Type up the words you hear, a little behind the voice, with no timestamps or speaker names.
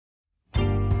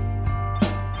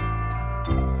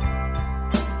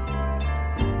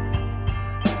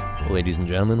Ladies and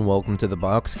gentlemen, welcome to the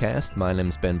Boxcast. My name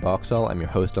is Ben Boxall. I'm your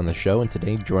host on the show, and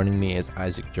today joining me is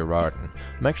Isaac Girardin.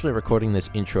 I'm actually recording this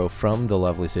intro from the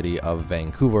lovely city of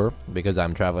Vancouver because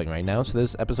I'm traveling right now. So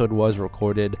this episode was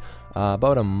recorded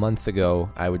about a month ago,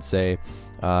 I would say,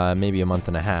 maybe a month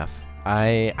and a half.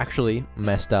 I actually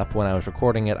messed up when I was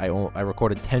recording it. I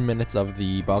recorded 10 minutes of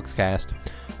the Boxcast,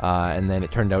 and then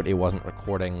it turned out it wasn't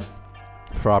recording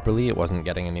properly. It wasn't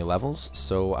getting any levels,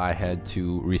 so I had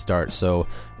to restart. So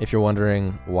if you're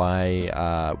wondering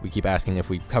why we keep asking if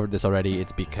we've covered this already,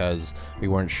 it's because we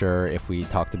weren't sure if we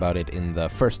talked about it in the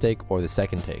first take or the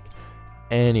second take.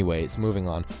 Anyways, moving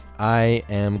on. I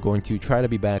am going to try to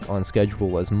be back on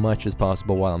schedule as much as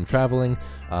possible while I'm traveling,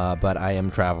 but I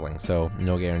am traveling, so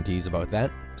no guarantees about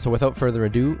that. So without further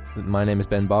ado, my name is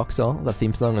Ben Boxall. The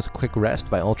theme song is Quick Rest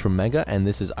by Ultra Mega, and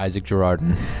this is Isaac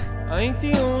Girardin. I ain't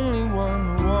the only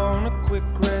one who want a quick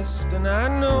rest, and I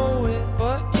know it,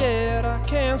 but yet I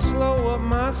can't slow up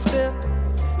my step.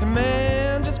 And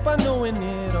man, just by knowing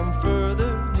it, I'm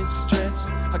further distressed.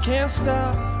 I can't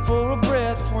stop for a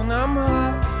breath when I'm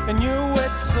hot and you're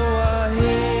wet, so I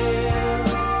hail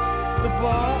the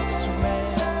boss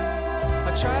man.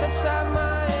 I try to side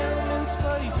my ailments,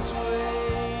 but he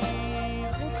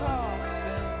sways and coughs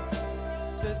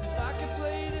and says if I could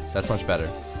play this. That's much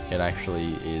better. It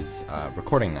actually is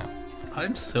recording now.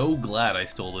 I'm so glad I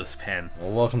stole this pen.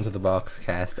 Well, welcome to the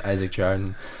Boxcast, Isaac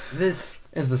Girardin. This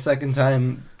is the second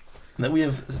time that we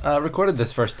have recorded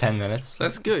this first 10 minutes.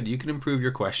 That's good. You can improve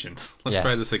your questions. Let's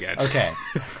try this again. Okay.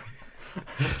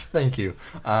 Thank you.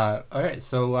 All right.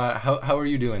 So, how are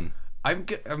you doing? I'm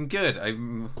good.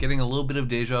 I'm getting a little bit of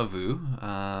deja vu.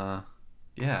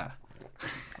 Yeah.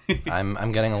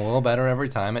 I'm getting a little better every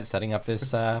time at setting up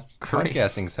this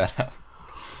podcasting setup.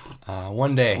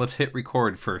 One day. Let's hit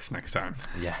record first next time.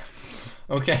 Yeah.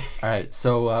 Okay. All right.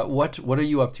 So, what are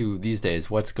you up to these days?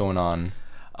 What's going on?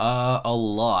 A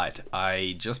lot.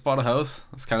 I just bought a house.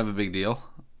 It's kind of a big deal.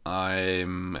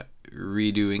 I'm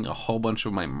redoing a whole bunch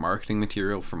of my marketing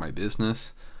material for my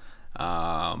business,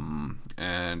 and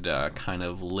kind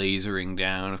of lasering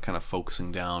down, kind of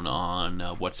focusing down on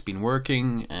what's been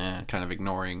working and kind of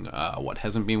ignoring what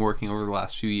hasn't been working over the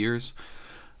last few years.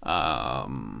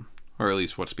 Or at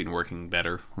least what's been working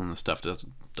better when the stuff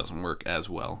doesn't work as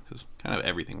well, because kind of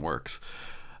everything works.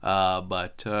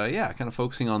 But kind of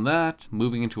focusing on that,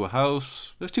 moving into a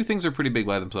house. Those two things are pretty big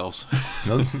by themselves.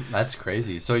 No, that's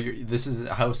crazy. So this is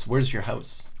a house. Where's your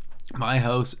house? My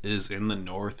house is in the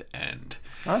North End.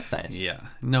 Oh, that's nice. Yeah.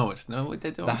 No, it's no.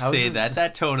 Don't say that.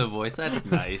 That tone of voice. That's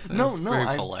nice. That's no. Very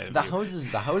polite of the you.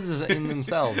 The houses in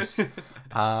themselves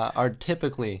are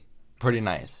typically pretty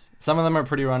nice. Some of them are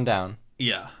pretty run down.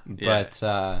 Yeah. But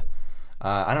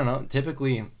I don't know.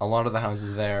 Typically, a lot of the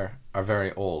houses there are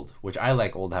very old, which I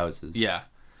like old houses. Yeah.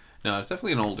 No, it's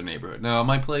definitely an older neighborhood. No,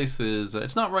 my place is,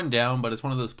 it's not run down, but it's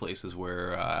one of those places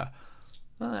where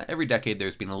every decade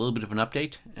there's been a little bit of an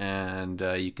update, and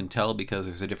you can tell because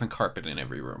there's a different carpet in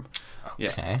every room.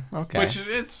 Okay. Which,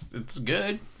 it's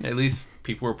good. At least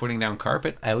people were putting down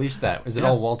carpet. At least that. Is it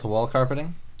all wall-to-wall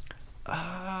carpeting?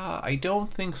 I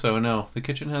don't think so, no. The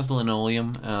kitchen has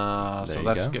linoleum, so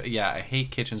that's good. Yeah, I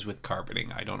hate kitchens with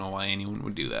carpeting. I don't know why anyone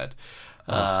would do that.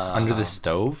 Under the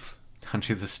stove?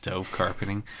 Under the stove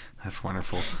carpeting. That's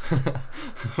wonderful.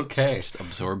 Okay. Just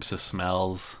absorbs the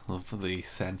smells of the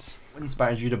scents. What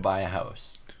inspired you to buy a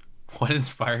house? What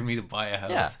inspired me to buy a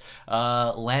house?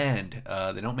 Yeah. Land.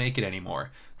 They don't make it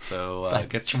anymore. So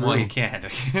get some while you can.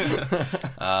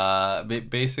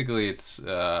 Basically, it's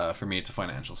for me, it's a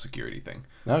financial security thing.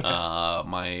 Okay.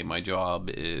 My job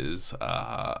is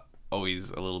always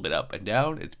a little bit up and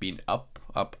down. It's been up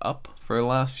for the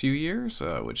last few years,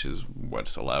 which is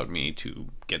what's allowed me to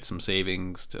get some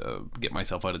savings to get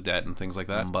myself out of debt and things like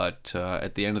that. But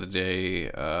at the end of the day,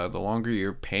 the longer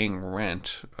you're paying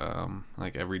rent,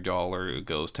 like every dollar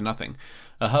goes to nothing.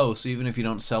 A house, even if you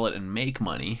don't sell it and make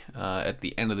money, at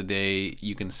the end of the day,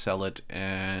 you can sell it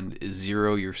and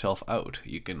zero yourself out.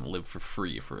 You can live for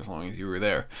free for as long as you were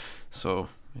there. So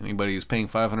anybody who's paying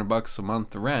 $500 a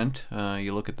month rent,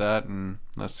 you look at that, and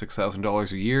that's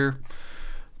 $6,000 a year.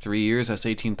 3 years, that's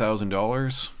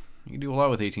 $18,000. You can do a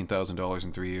lot with $18,000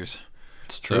 in 3 years.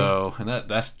 It's true. So, and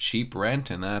that's cheap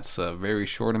rent, and that's a very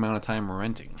short amount of time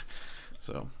renting.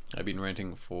 So I've been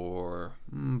renting for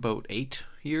about 8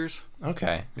 years.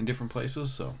 Okay. In different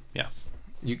places. So yeah.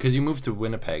 Because you moved to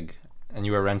Winnipeg, and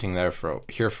you were renting there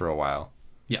here for a while.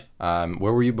 Yeah.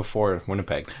 Where were you before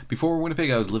Winnipeg? Before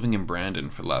Winnipeg, I was living in Brandon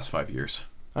for the last 5 years.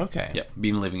 Okay. Yeah,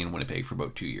 been living in Winnipeg for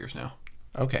about 2 years now.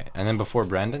 Okay, and then before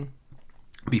Brandon?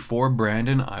 Before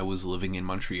Brandon, I was living in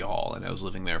Montreal, and I was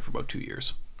living there for about 2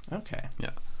 years. Okay.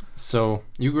 Yeah. So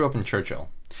you grew up in Churchill.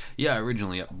 Yeah,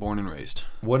 originally, born and raised.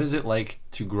 What is it like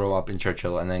to grow up in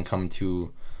Churchill and then come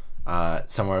to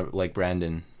somewhere like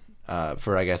Brandon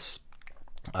for, I guess,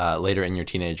 later in your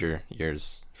teenager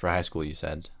years for high school? You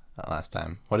said last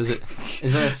time. What is it?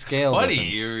 Is there a scale?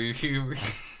 Funny,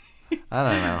 difference? I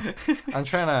don't know. I'm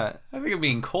trying to. I think I'm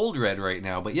being cold red right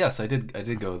now, but yes, I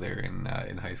did go there in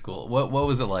high school. What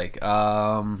was it like?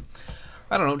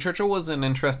 I don't know. Churchill was an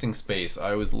interesting space.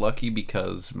 I was lucky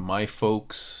because my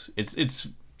folks. It's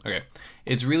okay.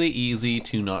 It's really easy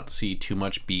to not see too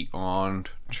much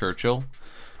beyond Churchill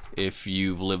if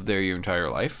you've lived there your entire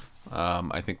life.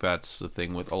 I think that's the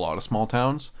thing with a lot of small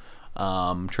towns.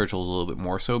 Churchill's a little bit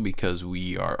more so because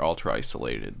we are ultra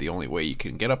isolated. The only way you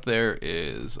can get up there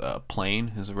is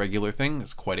plane is a regular thing.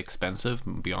 It's quite expensive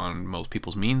beyond most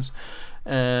people's means,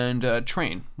 and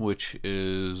train, which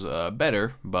is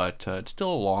better, but it's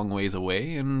still a long ways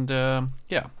away. And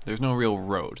yeah, there's no real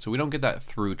road, so we don't get that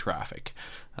through traffic.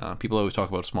 People always talk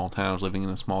about small towns, living in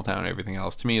a small town, and everything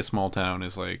else. To me, a small town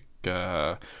is like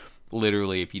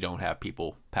literally if you don't have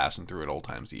people passing through at all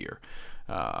times a year.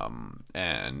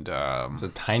 It's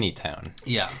a tiny town.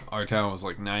 Yeah, our town was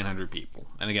like 900 people,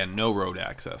 and again, no road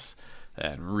access,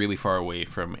 and really far away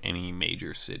from any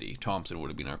major city. Thompson would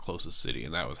have been our closest city,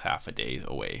 and that was half a day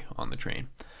away on the train.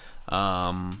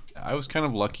 I was kind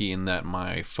of lucky in that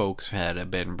my folks had a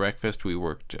bed and breakfast. We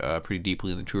worked pretty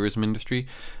deeply in the tourism industry,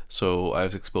 so I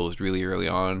was exposed really early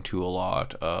on to a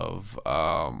lot of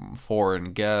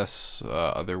foreign guests,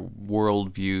 other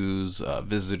world views,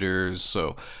 visitors,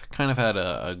 so kind of had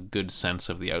a good sense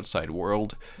of the outside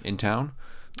world in town.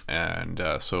 And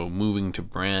so moving to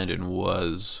Brandon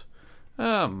was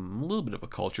a little bit of a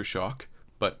culture shock,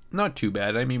 but not too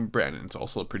bad. I mean, Brandon's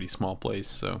also a pretty small place,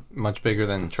 so... Much bigger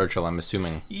than Churchill, I'm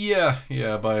assuming. Yeah,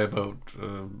 by about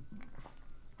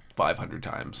 500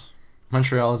 times.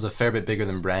 Montreal is a fair bit bigger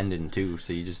than Brandon, too,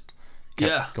 so you just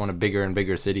kept going to bigger and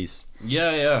bigger cities.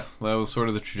 Yeah, that was sort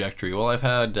of the trajectory. Well, I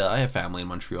have family in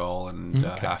Montreal and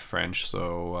half French,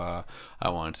 so I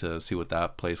wanted to see what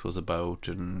that place was about,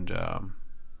 and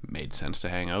made sense to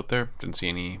hang out there. Didn't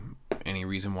see any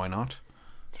reason why not.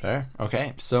 Fair.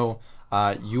 Okay, so...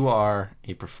 you are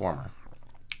a performer.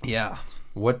 Yeah.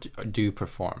 What do you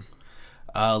perform?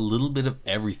 A little bit of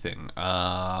everything.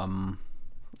 A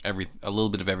little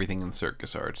bit of everything in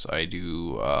circus arts. I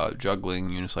do juggling,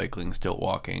 unicycling, stilt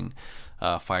walking,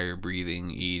 fire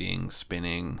breathing, eating,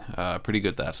 spinning. Pretty good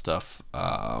at that stuff.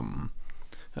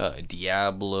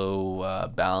 Diablo,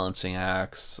 balancing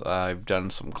acts. I've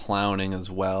done some clowning as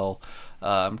well.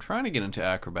 I'm trying to get into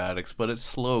acrobatics, but it's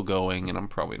slow going, and I'm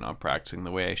probably not practicing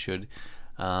the way I should.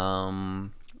 Yeah,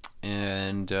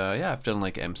 I've done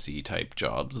like MC type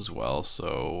jobs as well,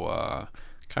 so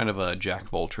kind of a jack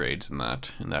of all trades in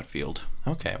that field.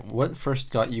 Okay, what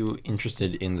first got you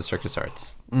interested in the circus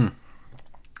arts?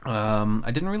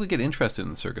 I didn't really get interested in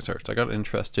the circus arts. I got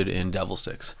interested in devil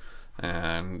sticks,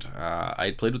 and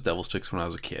I played with devil sticks when I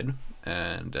was a kid,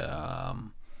 and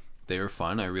they were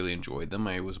fun. I really enjoyed them.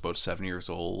 I was about 7 years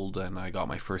old, and I got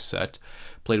my first set.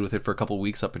 Played with it for a couple of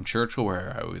weeks up in Churchill,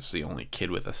 where I was the only kid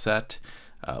with a set,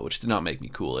 which did not make me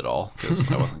cool at all,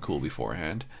 because I wasn't cool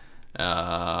beforehand.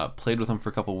 Played with them for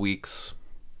a couple of weeks,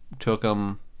 took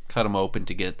them, cut them open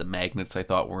to get at the magnets I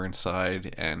thought were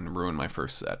inside, and ruined my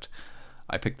first set.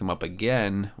 I picked them up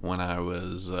again when I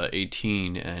was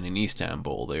 18, and in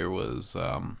Istanbul there was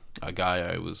a guy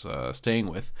I was staying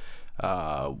with.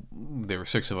 There were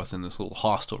 6 of us in this little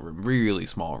hostel room, really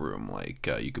small room, like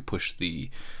you could push the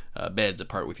beds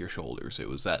apart with your shoulders. It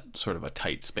was that sort of a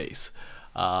tight space,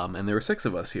 and there were 6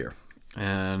 of us here,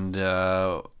 and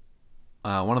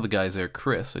one of the guys there,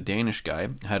 Chris, a Danish guy,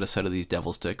 had a set of these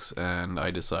devil sticks, and I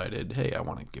decided, hey, I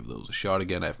want to give those a shot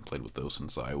again. I haven't played with those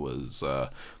since I was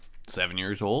 7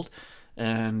 years old,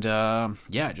 and I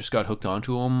just got hooked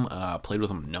onto them. Played with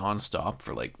them nonstop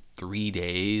for like 3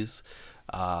 days.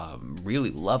 Really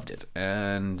loved it,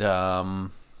 and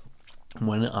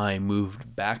when I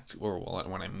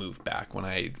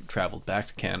traveled back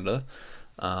to Canada,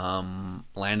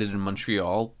 landed in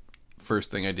Montreal,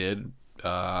 first thing I did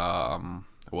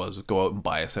was go out and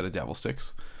buy a set of devil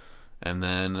sticks, and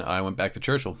then I went back to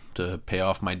Churchill to pay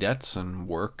off my debts and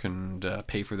work and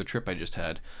pay for the trip I just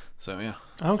had. So yeah.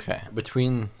 Okay.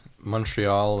 Between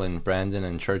Montreal and Brandon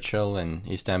and Churchill and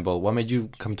Istanbul, what made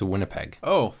you come to Winnipeg?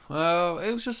 It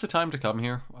was just the time to come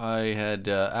here. I had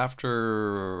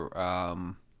after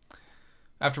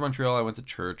After Montreal, I went to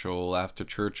Churchill. After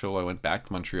Churchill, I went back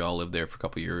to Montreal, lived there for a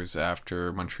couple years.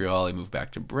 After Montreal, I moved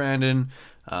back to Brandon,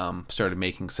 started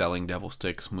making, selling devil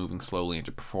sticks, moving slowly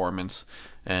into performance.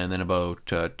 And then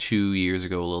about 2 years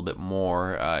ago, a little bit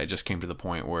more, it just came to the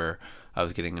point where I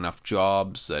was getting enough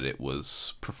jobs that it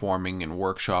was performing and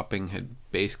workshopping had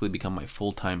basically become my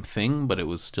full-time thing, but it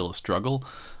was still a struggle.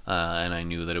 And I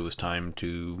knew that it was time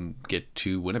to get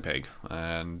to Winnipeg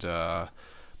and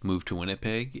moved to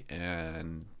Winnipeg,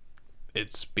 and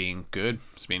it's been good.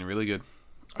 It's been really good.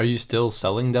 Are you still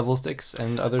selling devil sticks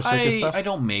and other circus stuff? I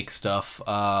don't make stuff.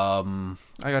 I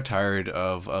got tired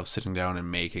of sitting down and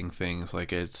making things.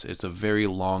 Like it's a very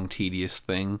long, tedious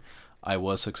thing. I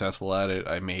was successful at it.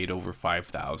 I made over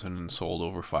 5,000 and sold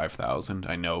over 5,000.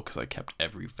 I know because I kept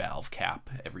every valve cap,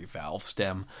 every valve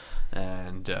stem,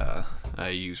 and I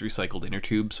use recycled inner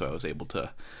tubes, so I was able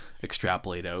to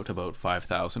extrapolate out about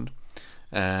 5,000.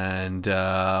 And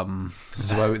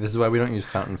this is why we don't use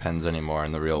fountain pens anymore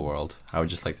in the real world. I would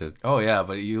just like to. Oh yeah,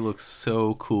 but you look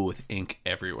so cool with ink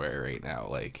everywhere right now.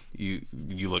 Like you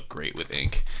look great with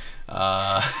ink.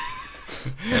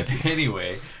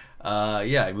 Anyway,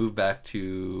 yeah, I moved back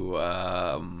to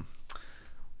what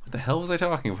the hell was I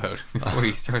talking about before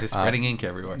you started spreading ink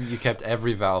everywhere? You kept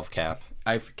every valve cap.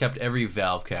 I've kept every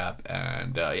valve cap,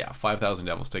 and 5,000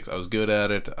 devil sticks. I was good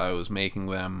at it. I was making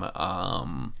them.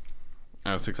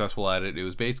 I was successful at it. It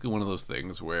was basically one of those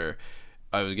things where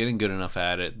I was getting good enough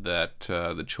at it that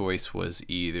the choice was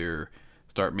either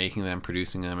start making them,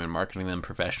 producing them, and marketing them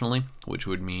professionally, which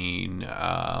would mean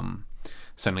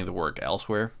sending the work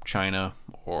elsewhere, China,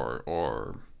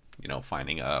 or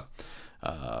finding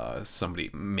somebody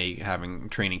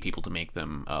training people to make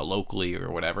them locally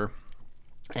or whatever,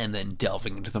 and then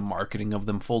delving into the marketing of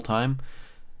them full time.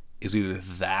 Is either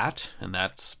that, and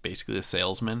that's basically a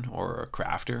salesman or a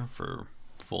crafter for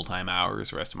full-time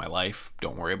hours the rest of my life.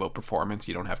 Don't worry about performance.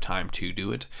 You don't have time to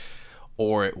do it.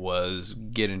 Or it was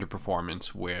get into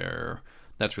performance, where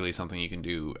that's really something you can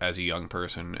do as a young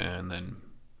person, and then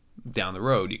down the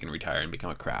road you can retire and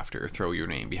become a crafter, throw your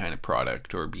name behind a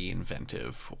product, or be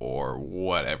inventive, or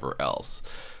whatever else.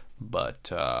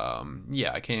 But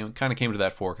I came to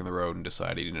that fork in the road and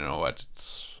decided, you know what,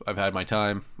 I've had my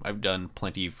time. I've done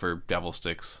plenty for devil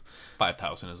sticks.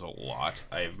 5,000 is a lot.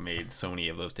 I've made so many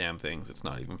of those damn things, it's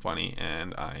not even funny,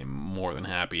 and I'm more than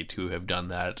happy to have done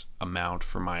that amount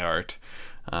for my art.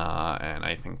 And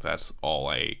I think that's all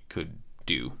I could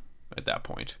do at that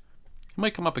point. It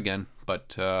might come up again,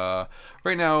 but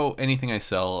right now, anything I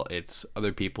sell, it's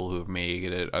other people who have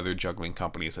made it, other juggling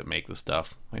companies that make the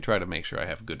stuff. I try to make sure I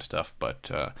have good stuff,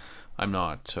 but I'm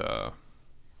not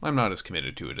as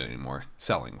committed to it anymore,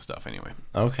 selling stuff anyway.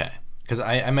 Okay, because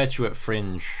I met you at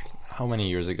Fringe. How many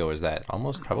years ago was that?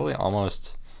 Probably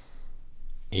almost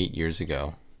 8 years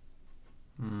ago.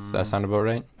 Does that sound about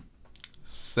right?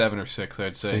 7 or 6,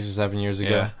 I'd say. 6 or 7 years ago.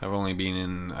 Yeah, I've only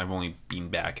been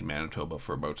back in Manitoba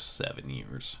for about 7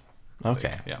 years.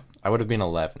 Okay. Yeah. I would have been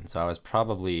 11, so I was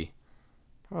probably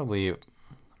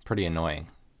pretty annoying.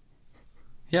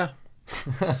 Yeah.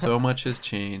 So much has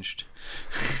changed.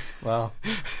 Well,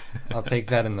 I'll take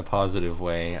that in the positive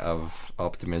way of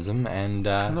optimism, and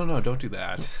No, don't do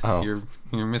that. Oh. You're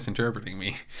misinterpreting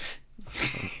me.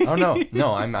 Oh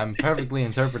no, I'm perfectly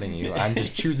interpreting you. I'm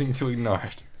just choosing to ignore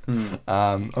it.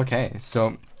 Okay,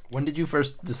 so when did you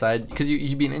first decide, because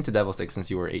you've been into devil sticks since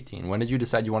you were 18, when did you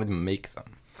decide you wanted to make them?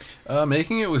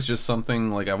 Making it was just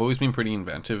something, like, I've always been pretty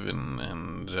inventive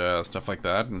and stuff like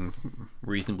that, and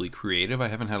reasonably creative. I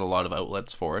haven't had a lot of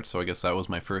outlets for it, so I guess that was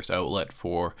my first outlet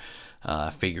for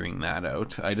figuring that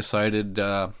out. I decided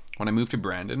when I moved to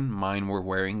Brandon, mine were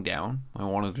wearing down. I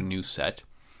wanted a new set.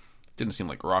 It didn't seem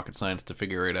like rocket science to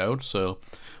figure it out, so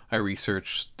I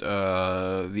researched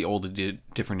all the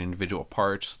different individual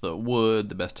parts, the wood,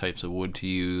 the best types of wood to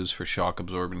use for shock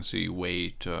absorbency,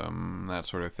 weight, that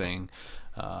sort of thing.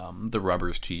 The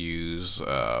rubbers to use,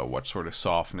 what sort of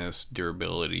softness,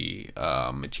 durability,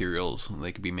 materials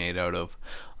they could be made out of.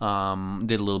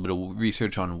 Did a little bit of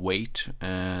research on weight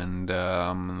and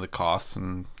the costs,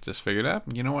 and just figured out,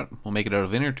 you know what, we'll make it out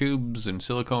of inner tubes and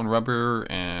silicone rubber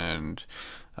and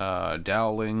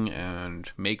doweling,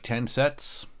 and make 10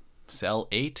 sets, sell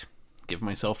 8, give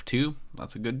myself 2.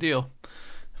 That's a good deal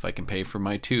if I can pay for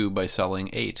my 2 by selling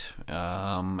 8.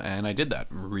 And I did that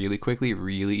really quickly,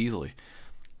 really easily.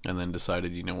 And then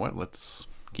decided, you know what, let's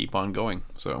keep on going.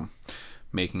 So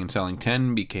making and selling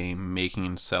 10 became making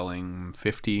and selling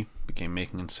 50, became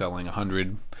making and selling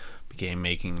 100, became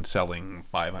making and selling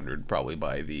 500 probably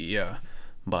by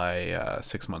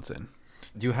 6 months in.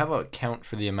 Do you have a count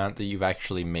for the amount that you've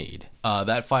actually made?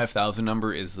 That 5,000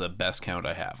 number is the best count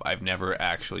I have. I've never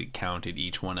actually counted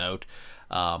each one out.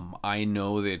 I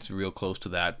know that it's real close to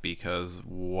that because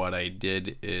what I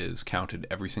did is counted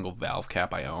every single valve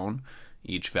cap I own.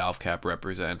 Each valve cap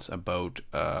represents about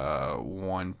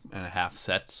 1.5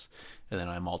 sets, and then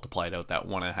I multiplied out that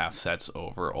 1.5 sets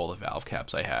over all the valve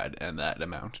caps I had, and that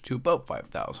amounted to about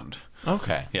 5,000.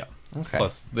 Okay. Yeah. Okay.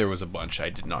 Plus, there was a bunch I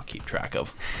did not keep track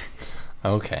of.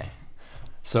 Okay.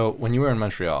 So when you were in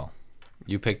Montreal,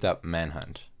 you picked up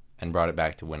Manhunt and brought it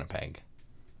back to Winnipeg.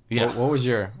 Yeah. What was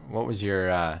your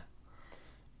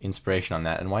inspiration on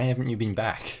that, and why haven't you been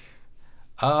back?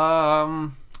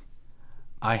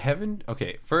 I haven't.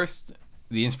 Okay, first,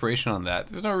 the inspiration on that.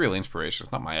 There's no real inspiration.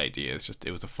 It's not my idea. It's just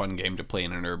it was a fun game to play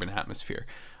in an urban atmosphere.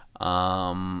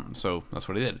 So that's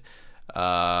what I did,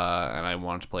 and I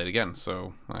wanted to play it again.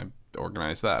 So I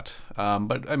organized that.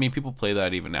 But I mean, people play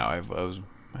that even now.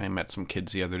 I met some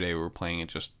kids the other day who were playing it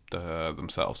just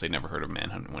themselves. They'd never heard of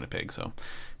Manhunt in Winnipeg, so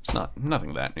it's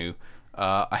nothing that new.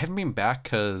 I haven't been back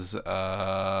because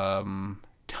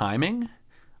timing.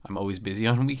 I'm always busy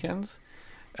on weekends.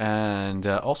 And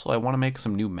also, I want to make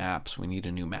some new maps. We need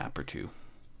a new map or two.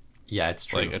 Yeah, it's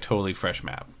true. Like a totally fresh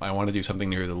map. I want to do something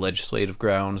near the legislative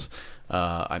grounds.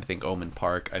 I think Omen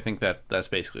Park. I think that's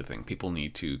basically the thing. People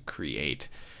need to create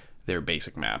their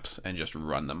basic maps and just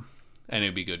run them. And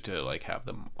it'd be good to like have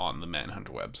them on the Manhunt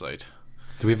website.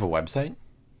 Do we have a website?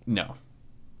 No.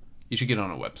 You should get on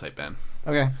a website, Ben.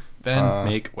 Okay. Ben,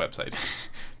 make website.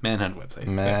 Manhunt website.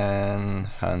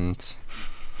 Manhunt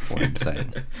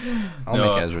website. I'll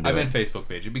make Ezra do I it. meant Facebook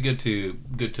page. It'd be good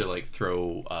to like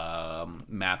throw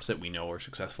maps that we know are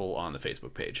successful on the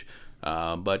Facebook page.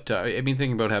 But I've been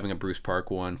thinking about having a Bruce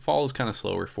Park one. Fall is kind of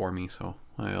slower for me, so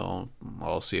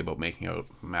I'll see about making a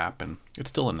map, and it's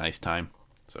still a nice time.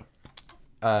 So,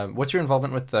 what's your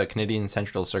involvement with the Canadian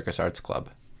Central Circus Arts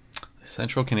Club?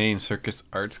 Central Canadian Circus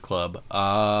Arts Club.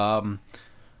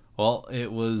 Well,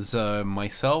 it was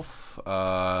myself,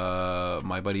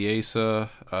 my buddy Asa,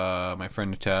 my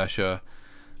friend Natasha.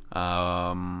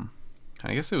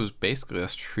 I guess it was basically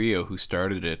us trio who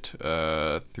started it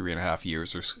 3.5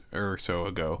 years or so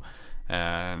ago,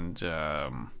 and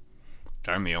I'm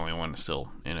the only one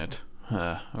still in it,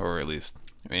 or at least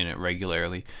in it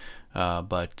regularly.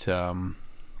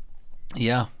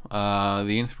 Yeah,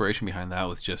 the inspiration behind that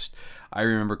was just, I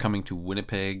remember coming to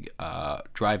Winnipeg,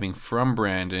 driving from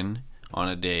Brandon on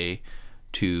a day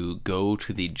to go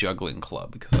to the juggling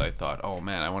club because I thought, oh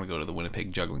man, I want to go to the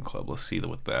Winnipeg Juggling Club. Let's see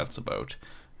what that's about.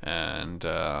 And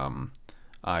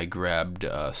I grabbed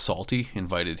Salty,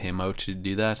 invited him out to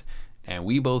do that, and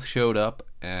we both showed up,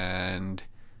 and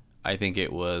I think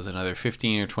it was another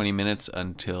 15 or 20 minutes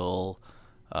until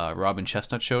Robin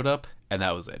Chestnut showed up, and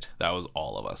that was it. That was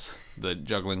all of us. The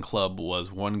juggling club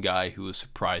was one guy who was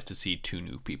surprised to see 2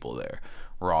 new people there.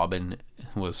 Robin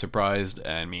was surprised,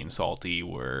 and me and Salty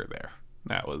were there.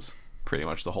 That was pretty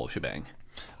much the whole shebang.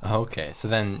 Okay, so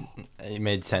then it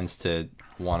made sense to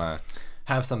want to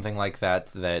have something like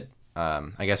that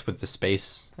I guess with the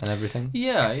space and everything.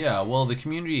 Yeah. Well, the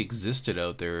community existed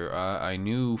out there. I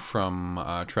knew from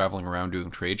traveling around doing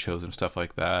trade shows and stuff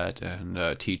like that,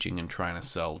 and teaching and trying to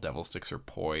sell devil sticks or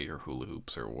poi or hula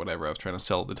hoops or whatever I was trying to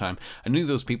sell at the time. I knew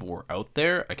those people were out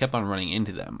there. I kept on running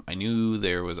into them. I knew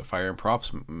there was a fire and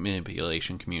props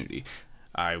manipulation community.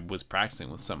 I was practicing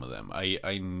with some of them.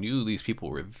 I knew these people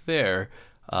were there,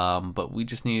 but we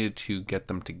just needed to get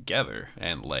them together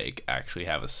and like actually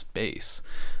have a space.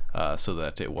 So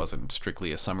that it wasn't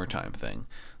strictly a summertime thing.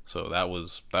 So that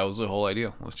was the whole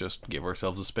idea. Let's just give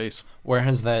ourselves a space. Where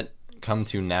has that come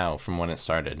to now from when it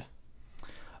started?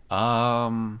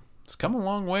 It's come a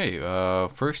long way.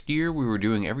 First year we were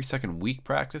doing every second week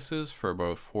practices for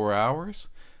about 4 hours.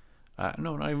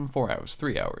 No, not even 4 hours,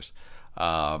 3 hours.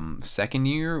 Second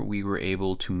year we were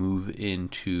able to move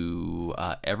into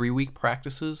every week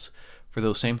practices for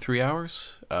those same 3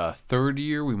 hours. Third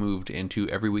year we moved into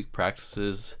every week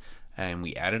practices and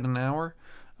we added an hour.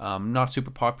 Not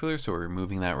super popular, so we're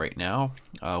removing that right now.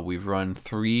 We've run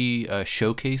 3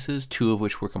 showcases, 2 of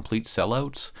which were complete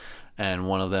sellouts, and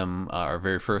one of them, our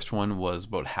very first one, was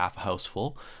about half a house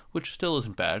full, which still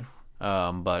isn't bad.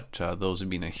 But those have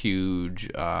been a huge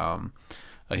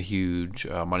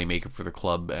moneymaker for the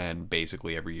club, and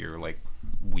basically every year, like,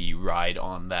 we ride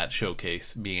on that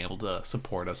showcase being able to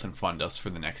support us and fund us for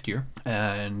the next year.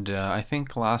 And I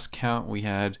think last count we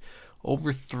had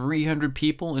over 300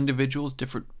 people,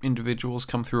 different individuals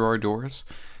come through our doors,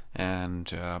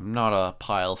 and not a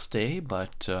pile stay,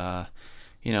 but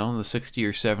the 60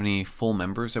 or 70 full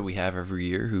members that we have every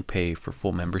year who pay for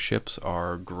full memberships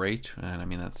are great. And I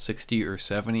mean, that's 60 or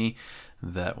 70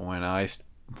 that when I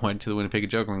went to the Winnipeg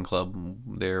Juggling Club,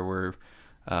 there were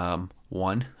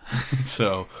one.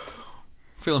 So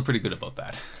feeling pretty good about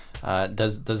that.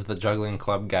 Does the juggling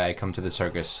club guy come to the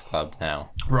circus club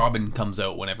now? Robin comes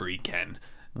out whenever he can.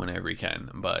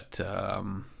 But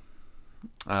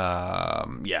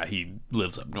yeah, he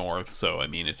lives up north, so I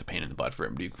mean, it's a pain in the butt for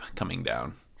him to be coming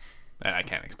down, and I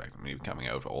can't expect him to be coming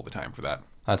out all the time for that.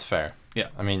 That's fair. Yeah,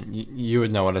 I mean, you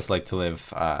would know what it's like to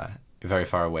live very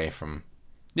far away from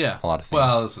a lot of things.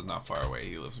 Well, this is not far away.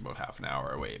 He lives about half an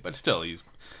hour away, but still,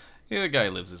 the guy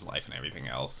lives his life and everything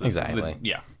else. Exactly.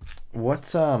 Yeah.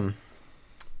 What's I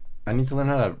need to learn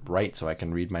how to write so I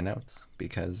can read my notes,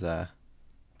 because I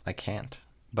can't.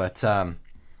 But okay.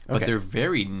 But they're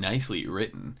very nicely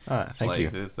written. Thank you.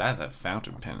 That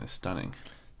fountain pen is stunning.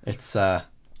 It's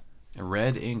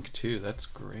red ink too. That's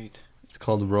great. It's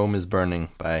called Rome is Burning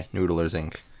by Noodler's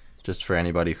Ink. Just for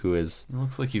anybody who is... It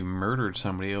looks like you murdered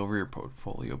somebody over your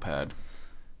portfolio pad.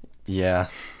 Yeah.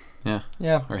 Yeah.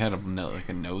 Yeah. Or had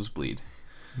a nosebleed.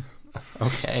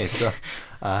 Okay, so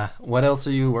what else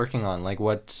are you working on? Like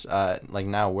what, like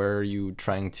now, where are you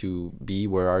trying to be?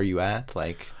 Where are you at?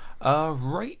 Like...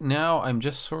 Right now, I'm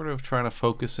just sort of trying to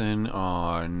focus in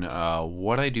on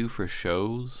what I do for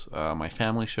shows, my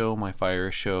family show, my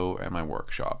fire show, and my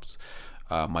workshops.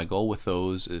 My goal with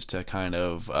those is to kind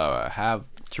of have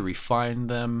to refine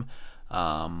them.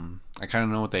 I kind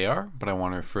of know what they are, but I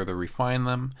want to further refine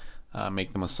them,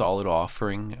 make them a solid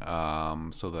offering,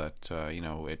 so that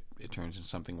it turns into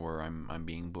something where I'm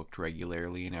being booked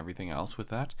regularly and everything else with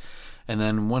that. And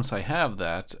then once I have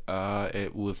that,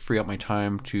 it will free up my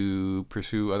time to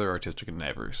pursue other artistic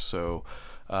endeavors. So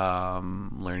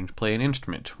learning to play an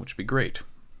instrument, which would be great.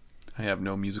 I have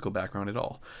no musical background at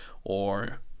all.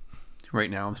 Or right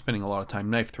now I'm spending a lot of time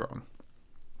knife throwing.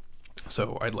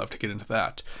 So I'd love to get into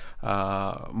that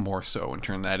more so and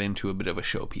turn that into a bit of a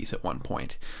showpiece at one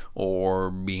point, or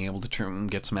being able to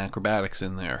get some acrobatics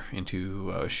in there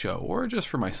into a show, or just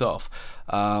for myself.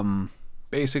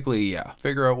 Basically, yeah,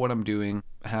 figure out what I'm doing,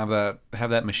 have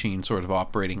that machine sort of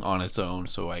operating on its own,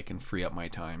 so I can free up my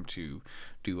time to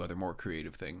do other more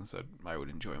creative things that I would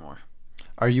enjoy more.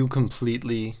 Are you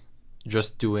completely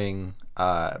just doing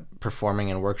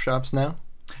performing and workshops now?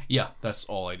 Yeah, that's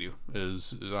all I do.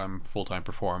 I'm a full-time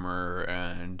performer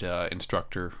and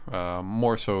instructor.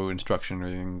 More so instruction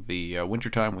during the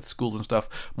wintertime with schools and stuff.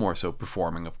 More so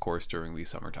performing, of course, during the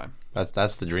summertime.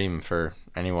 That's the dream for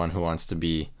anyone who wants to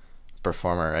be a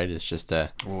performer, right? It's just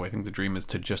I think the dream is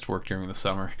to just work during the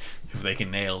summer. If they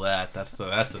can nail that, that's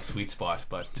the sweet spot.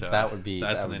 But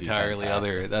that's an entirely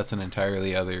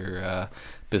other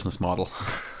business model.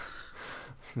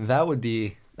 That would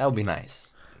be nice.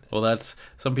 Well,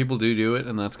 some people do it,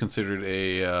 and that's considered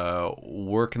a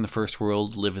work in the first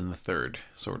world, live in the third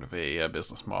sort of a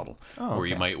business model. Oh, okay. Where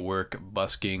you might work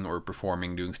busking or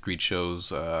performing, doing street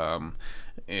shows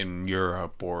in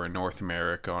Europe or in North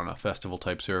America on a festival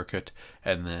type circuit,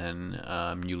 and then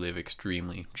you live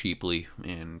extremely cheaply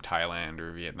in Thailand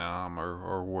or Vietnam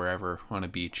or wherever on a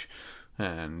beach.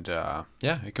 And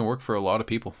it can work for a lot of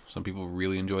people. Some people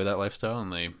really enjoy that lifestyle,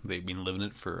 and they've been living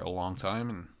it for a long time,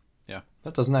 and yeah.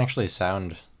 That doesn't actually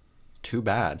sound too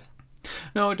bad.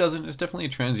 No, it doesn't. It's definitely a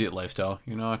transient lifestyle.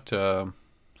 You're not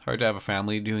hard to have a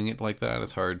family doing it like that.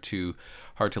 It's hard to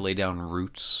lay down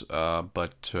roots.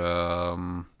 But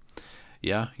you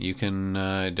can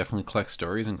definitely collect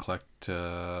stories and collect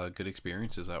good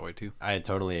experiences that way too. I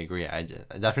totally agree.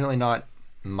 Definitely not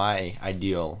my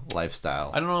ideal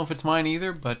lifestyle. I don't know if it's mine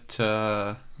either, but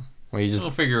we'll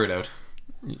figure it out.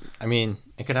 I mean,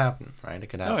 it could happen, right? It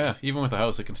could happen. Oh yeah, even with a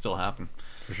house, it can still happen.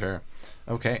 For sure.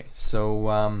 Okay, so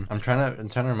I'm trying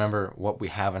to remember what we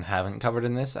have and haven't covered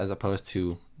in this, as opposed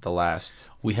to the last.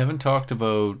 We haven't talked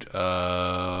about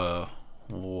why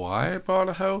I bought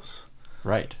a house.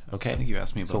 Right. Okay. I think you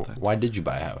asked me about that. Why did you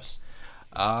buy a house?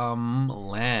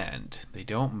 Land. They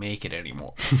don't make it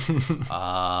anymore.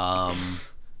 A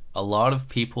lot of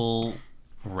people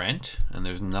rent, and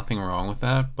there's nothing wrong with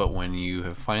that, but when you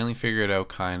have finally figured out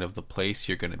kind of the place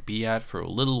you're going to be at for a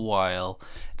little while,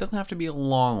 it doesn't have to be a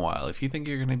long while. If you think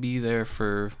you're going to be there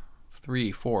for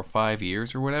 3, 4, 5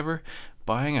 years or whatever,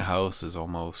 buying a house is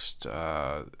almost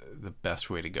the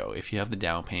best way to go. If you have the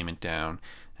down payment down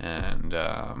and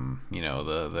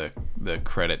the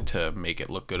credit to make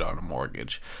it look good on a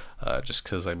mortgage, just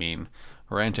because, I mean,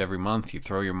 rent every month, you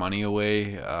throw your money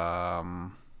away.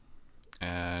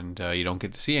 and you don't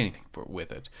get to see anything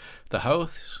with it. The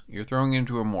house, you're throwing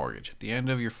into a mortgage. At the end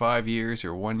of your 5 years,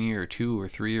 or 1 year, or 2 or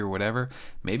 3 or whatever,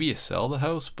 maybe you sell the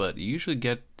house, but you usually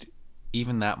get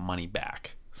even that money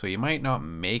back. So you might not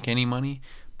make any money,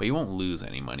 but you won't lose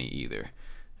any money either.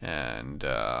 And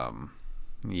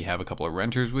you have a couple of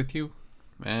renters with you,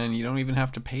 and you don't even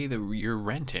have to pay your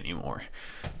rent anymore.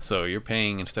 So you're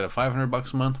paying, instead of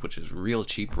 $500 a month, which is real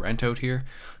cheap rent out here,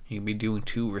 you can be doing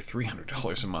 $200 or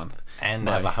 $300 a month, and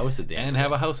have a house at the end. And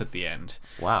have a house at the end.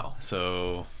 Wow.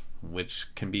 So, which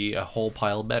can be a whole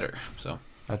pile better. So,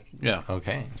 yeah.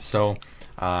 Okay. So,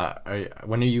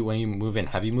 when you move in?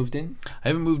 Have you moved in? I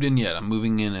haven't moved in yet. I'm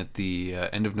moving in at the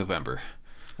end of November.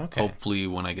 Okay. Hopefully,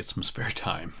 when I get some spare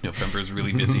time. November is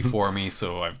really busy for me,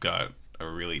 so I've got a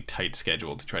really tight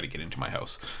schedule to try to get into my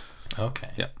house.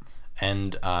 Okay. Yeah.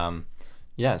 And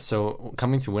so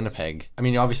coming to Winnipeg, I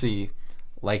mean, obviously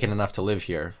like it enough to live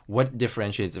here. What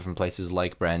differentiates it from places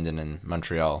like Brandon and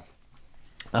Montreal?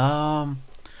 I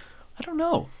don't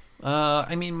know.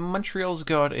 I mean, Montreal's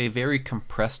got a very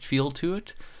compressed feel to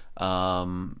it.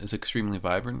 It's extremely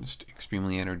vibrant, it's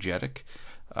extremely energetic.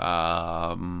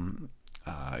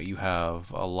 You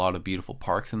have a lot of beautiful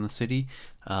parks in the city,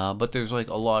 but there's like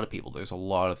a lot of people. There's a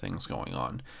lot of things going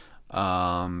on.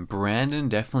 Brandon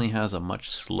definitely has a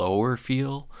much slower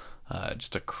feel,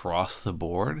 just across the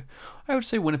board. I would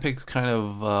say Winnipeg's kind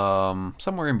of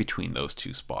somewhere in between those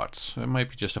two spots. It might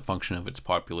be just a function of its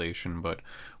population, but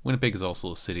Winnipeg is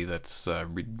also a city that's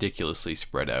ridiculously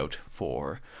spread out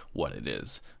for what it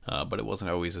is. But it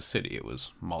wasn't always a city, it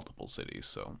was multiple cities,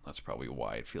 so that's probably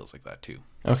why it feels like that too.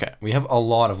 Okay, we have a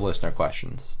lot of listener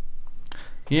questions.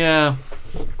 Yeah.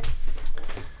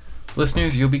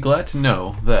 Listeners, you'll be glad to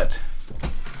know that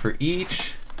for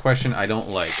each question I don't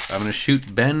like, I'm going to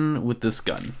shoot Ben with this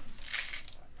gun.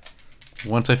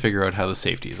 Once I figure out how the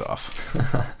safety is off.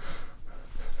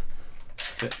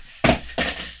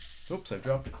 Oops, I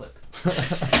dropped the clip.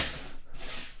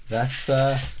 That's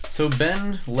So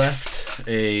Ben left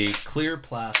a clear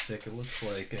plastic, it looks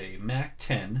like a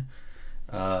MAC-10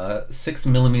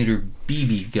 6mm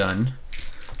BB gun.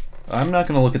 I'm not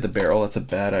going to look at the barrel, that's a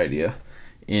bad idea.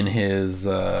 In his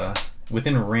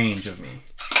within range of me.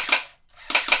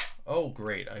 Oh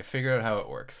great, I figured out how it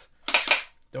works.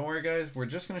 Don't worry guys, we're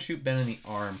just going to shoot Ben in the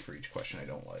arm for each question I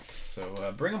don't like.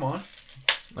 So bring him on.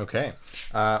 okay.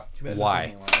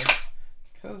 Why?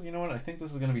 Because you know what, I think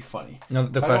this is going to be funny. No,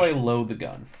 the how question. do I load the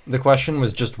gun? The question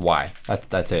was just why.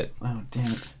 That's it. Oh damn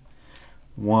it.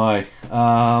 Why?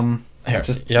 Here,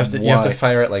 just you have to why?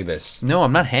 fire it like this. No,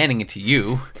 I'm not handing it to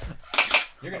you.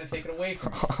 You're going to take it away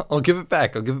from me. I'll give it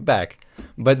back.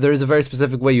 But there is a very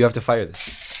specific way you have to fire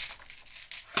this.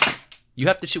 You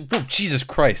have to shoot. Oh, Jesus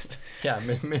Christ. Yeah,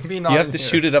 maybe not. You have to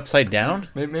shoot it upside down?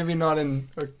 Maybe not in.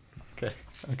 Okay.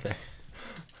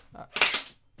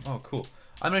 Oh, cool.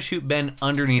 I'm going to shoot Ben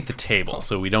underneath the table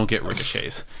so we don't get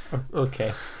ricochets.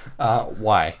 Okay.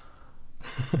 Why?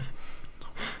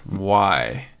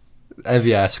 Why?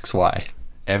 Evie asks why.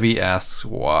 Evie asks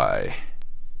why.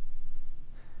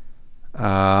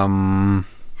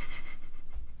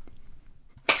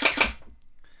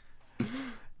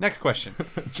 Next question.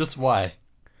 Just why?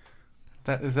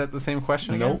 Is that the same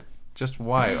question again? Nope. Just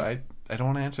why? I don't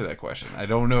want to answer that question. I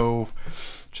don't know.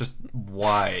 Just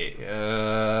why?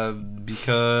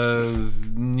 Because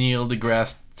Neil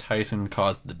deGrasse Tyson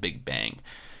caused the Big Bang.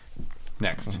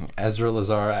 Next. Ezra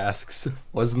Lazar asks,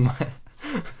 was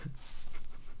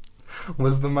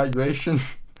the migration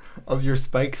of your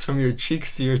spikes from your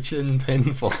cheeks to your chin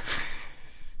painful?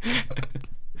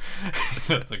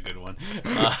 That's a good one.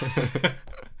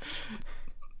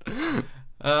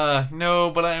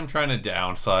 No, but I am trying to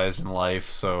downsize in life,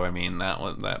 so I mean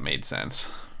that made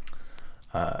sense.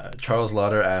 Charles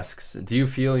Lauder asks, do you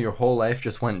feel your whole life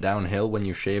just went downhill when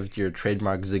you shaved your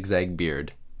trademark zigzag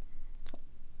beard?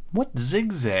 What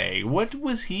zigzag? What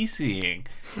was he seeing?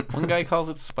 One guy calls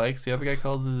it spikes, the other guy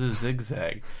calls it a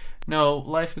zigzag. No,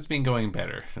 life has been going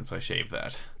better since I shaved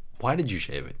that. Why did you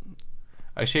shave it?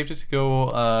 I shaved it to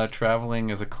go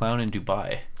traveling as a clown in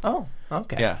Dubai. Oh,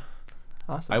 okay. Yeah.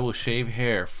 Awesome. I will shave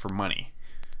hair for money.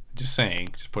 Just saying,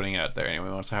 just putting it out there.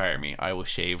 Anyone wants to hire me, I will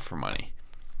shave for money.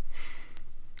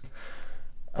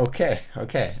 Okay.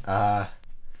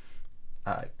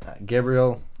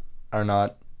 Gabriel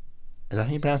Arnott. Is that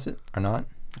how you pronounce it? Arnott?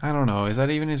 I don't know. Is that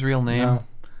even his real name?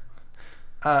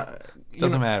 No.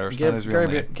 Doesn't matter. It's not his real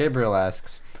name. Gabriel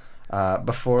asks,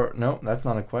 no, that's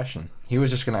not a question. He was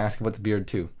just going to ask about the beard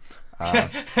too.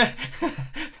 What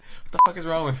the fuck is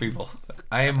wrong with people?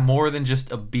 I am more than just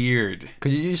a beard.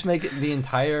 Could you just make the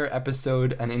entire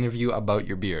episode an interview about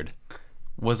your beard?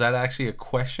 Was that actually a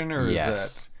question, or is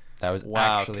yes. That was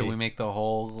Wow, actually... can we make the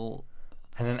whole...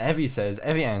 And then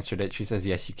Evie answered it. She says,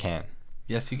 yes, you can.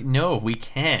 Yes, no, we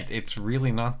can't. It's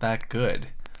really not that good.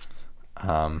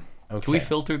 Okay. Can we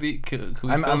filter the... Can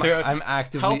we I'm filter out? I'm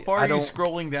actively... How far are you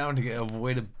scrolling down to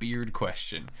avoid a beard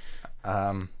question?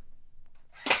 Ow.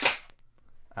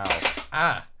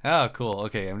 Oh, cool.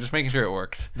 Okay, I'm just making sure it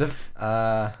works.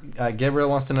 Gabriel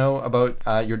wants to know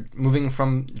about you're moving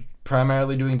from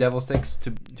primarily doing devil sticks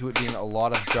to it being a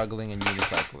lot of juggling and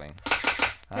unicycling.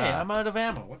 Hey, I'm out of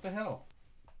ammo. What the hell?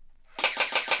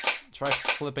 Try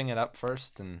flipping it up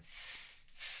first and...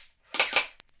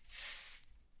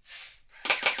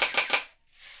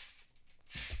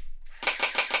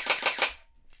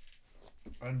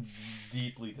 I'm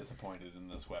deeply disappointed in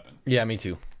this weapon. Yeah, me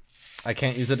too. I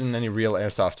can't use it in any real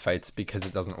airsoft fights because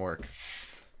it doesn't work.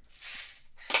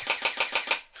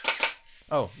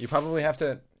 Oh, you probably have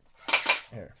to...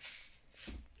 Here.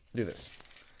 Do this.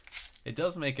 It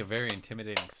does make a very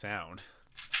intimidating sound.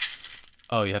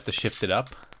 Oh, you have to shift it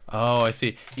up? Oh, I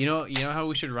see. You know how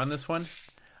we should run this one?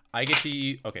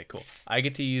 Okay, cool. I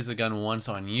get to use the gun once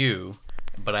on you,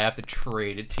 but I have to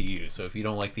trade it to you. So if you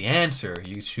don't like the answer,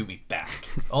 you shoot me back.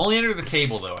 Only under the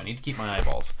table, though. I need to keep my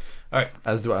eyeballs. All right.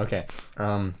 As do I. Okay.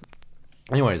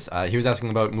 Anyways, he was asking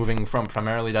about moving from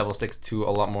primarily devil sticks to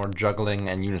a lot more juggling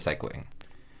and unicycling.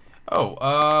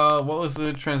 Oh, what was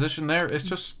the transition there? It's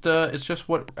just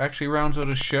what actually rounds out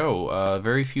a show.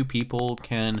 Very few people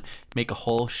can make a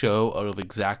whole show out of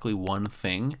exactly one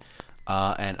thing,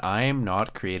 and I am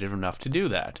not creative enough to do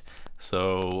that.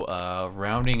 So,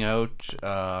 rounding out,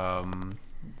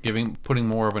 putting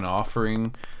more of an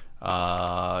offering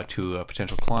to a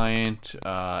potential client,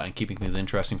 and keeping things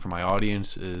interesting for my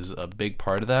audience is a big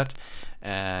part of that.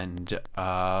 And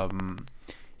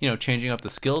changing up the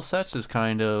skill sets is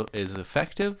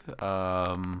effective. It's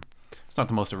not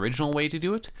the most original way to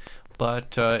do it,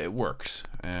 but it works.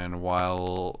 And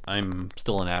while I'm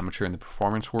still an amateur in the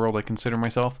performance world, I consider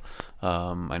myself.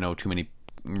 I know too many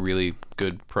really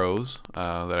good pros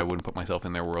that I wouldn't put myself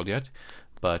in their world yet.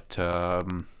 But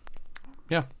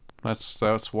yeah,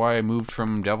 that's why I moved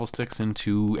from devil sticks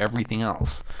into everything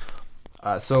else.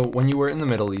 So when you were in the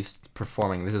Middle East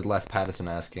performing, this is Les Pattison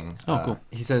asking. Oh, cool.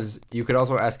 He says you could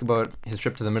also ask about his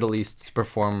trip to the Middle East to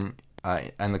perform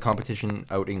and the competition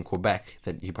out in Quebec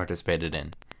that he participated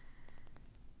in.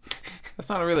 That's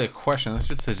not really a question. That's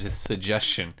just a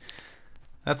suggestion.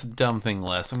 That's a dumb thing,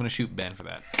 Les. I'm gonna shoot Ben for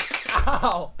that.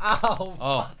 Ow!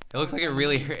 Oh, it looks like it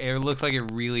really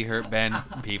hurt Ben.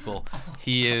 People,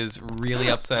 he is really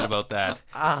upset about that.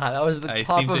 That was the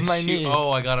top of my knee.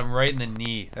 Oh, I got him right in the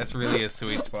knee. That's really a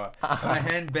sweet spot. I'm gonna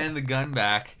hand Ben the gun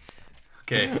back.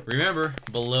 Okay, remember,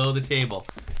 below the table.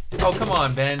 Oh, come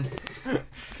on, Ben.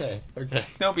 Okay.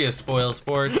 Don't be a spoil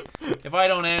sport. If I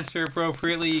don't answer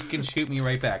appropriately, you can shoot me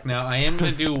right back. Now, I am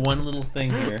gonna do one little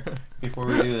thing here before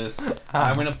we do this.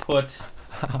 I'm gonna put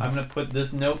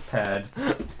this notepad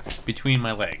between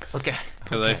my legs. Okay.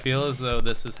 Because I feel as though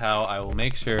this is how I will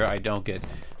make sure I don't get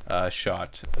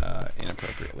shot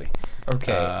inappropriately.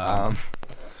 Okay.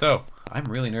 So I'm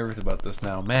really nervous about this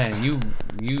now, man. You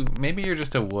maybe you're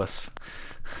just a wuss.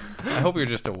 I hope you're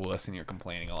just a wuss and you're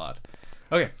complaining a lot.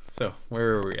 Okay, so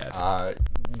where are we at?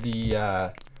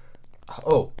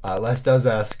 Les does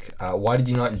ask, why did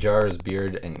you not jar his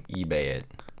beard and eBay it?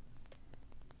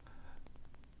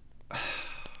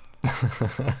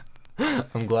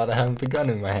 I'm glad I have the gun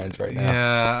in my hands right now.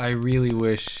 Yeah, I really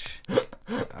wish.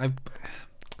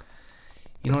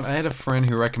 You know what? I had a friend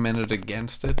who recommended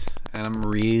against it, and I'm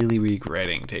really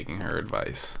regretting taking her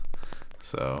advice.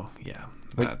 So yeah,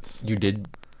 that's. You did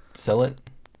sell it?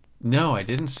 No, I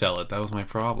didn't sell it. That was my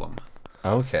problem.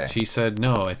 Okay. She said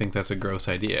no. I think that's a gross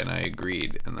idea, and I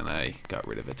agreed, and then I got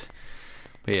rid of it.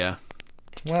 But yeah.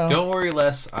 Well, don't worry,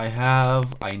 Les.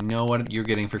 I know what you're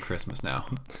getting for Christmas now.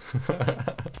 Okay.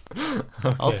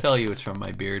 I'll tell you it's from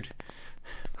my beard.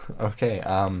 Okay.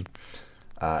 Hannah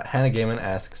Gaiman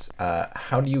asks,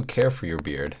 how do you care for your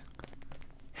beard?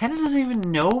 Hannah doesn't even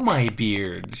know my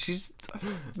beard. I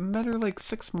met her like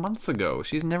 6 months ago.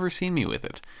 She's never seen me with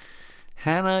it.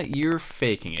 Hannah, you're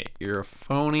faking it. You're a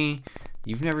phony.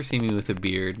 You've never seen me with a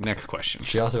beard. Next question.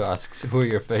 She also asks, who are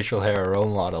your facial hair role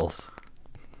models?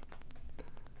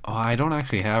 Oh, I don't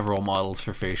actually have role models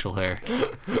for facial hair.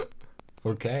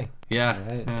 Okay. Yeah.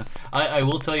 Right. Yeah. I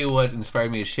will tell you what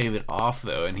inspired me to shave it off,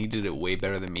 though, and he did it way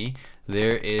better than me.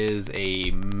 There is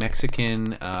a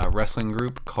Mexican wrestling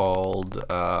group called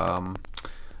the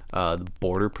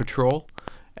Border Patrol,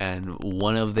 and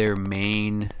one of their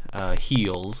main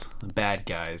heels, the bad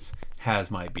guys, has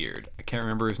my beard. I can't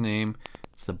remember his name.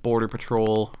 It's the Border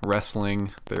Patrol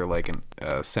Wrestling. They're like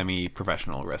a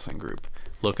semi-professional wrestling group.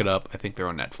 Look it up. I think they're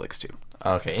on Netflix too.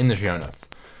 Okay, in the show notes.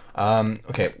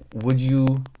 Okay, would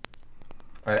you...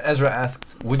 All right, Ezra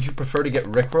asks, would you prefer to get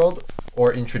rickrolled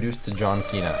or introduced to John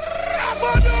Cena?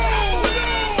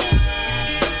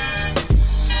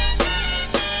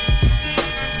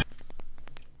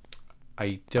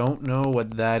 I don't know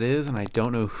what that is, and I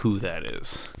don't know who that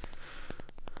is.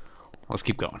 Let's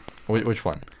keep going. Which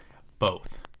one?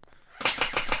 Both.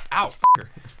 Ow, f***er.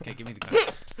 Okay, give me the gun.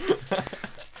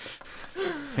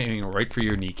 Aiming right for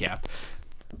your kneecap.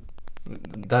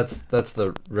 That's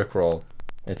the rickroll.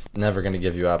 It's never going to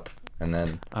give you up, and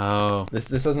then this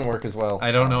doesn't work as well.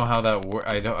 I don't know how that works.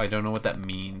 I don't know what that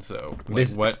means though. Like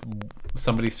what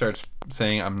somebody starts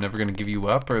saying, I'm never going to give you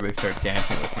up, or they start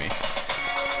dancing with me.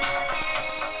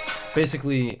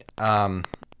 Basically,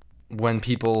 when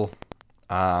people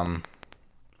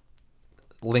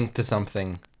link to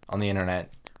something on the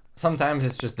internet, sometimes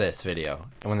it's just this video,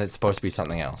 and when it's supposed to be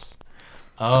something else.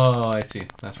 Oh, I see.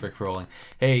 That's rickrolling.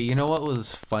 Hey, you know what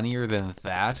was funnier than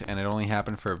that? And it only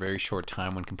happened for a very short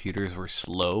time when computers were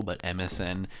slow, but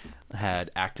MSN had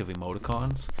active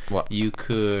emoticons. What? You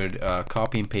could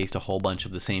copy and paste a whole bunch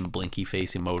of the same blinky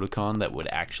face emoticon that would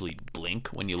actually blink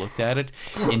when you looked at it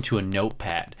into a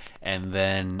notepad, and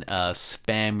then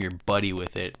spam your buddy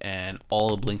with it, and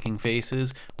all the blinking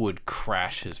faces would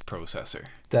crash his processor.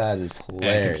 That is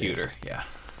hilarious. And computer, yeah.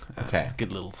 Okay.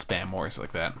 Good little spam wars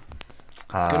like that.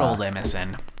 Good old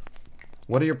MSN.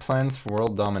 What are your plans for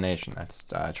world domination? That's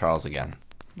Charles again.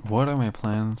 What are my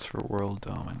plans for world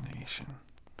domination?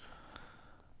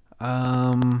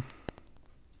 I don't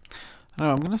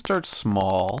know. I'm gonna start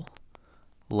small,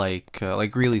 like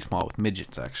really small with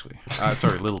midgets. Actually,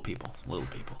 sorry, little people.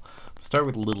 Start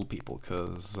with little people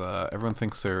because everyone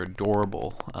thinks they're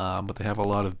adorable, but they have a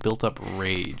lot of built-up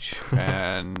rage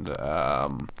and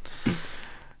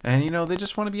you know, they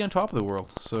just want to be on top of the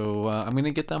world. So I'm going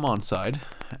to get them on side.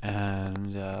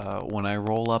 And when I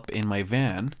roll up in my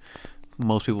van,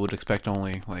 most people would expect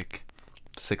only like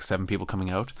 6-7 people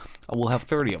coming out. We'll have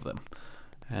 30 of them.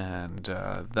 And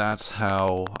that's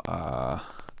how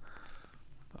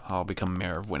I'll become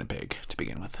mayor of Winnipeg to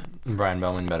begin with. Brian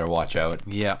Bowman better watch out.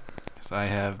 Yeah, because I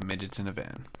have midgets in a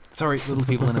van. Sorry, little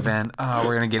people in a van.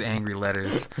 We're going to get angry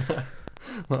letters.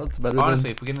 Well, it's better.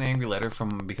 Honestly, if we get an angry letter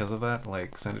because of that,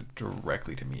 like, send it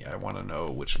directly to me. I want to know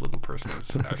which little person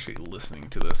is actually listening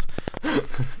to this.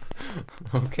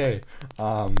 Okay.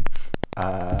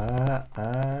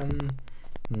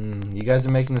 You guys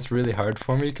are making this really hard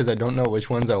for me because I don't know which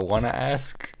ones I want to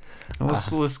ask.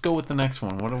 Let's go with the next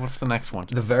one. What's the next one?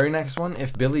 The very next one.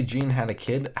 If Billie Jean had a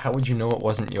kid, how would you know it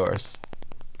wasn't yours?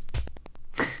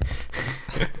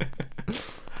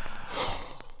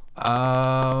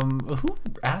 Who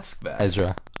asked that?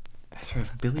 Ezra.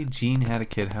 If Billie Jean had a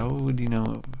kid, how would you know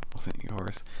it wasn't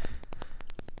yours?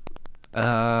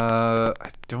 I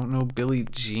don't know Billie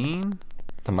Jean.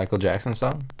 The Michael Jackson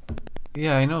song?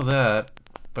 Yeah, I know that,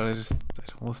 but I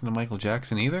don't listen to Michael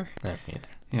Jackson either. No, neither.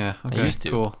 Yeah, okay, I used to.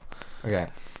 Cool. Okay.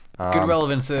 Good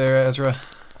relevance there, Ezra.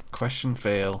 Question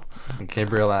fail.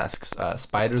 Gabriel asks,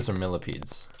 spiders or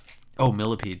millipedes? Oh,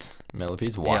 millipedes.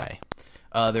 Millipedes? Why?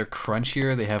 Yeah. They're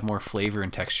crunchier, they have more flavor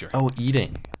and texture. Oh,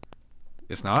 eating.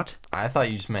 It's not? I thought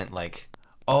you just meant like...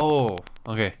 Oh,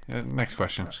 okay. Next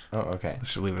question. Oh, okay.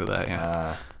 Let's just leave it at that,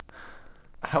 yeah.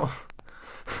 How...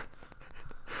 Fuck.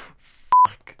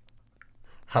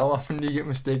 How often do you get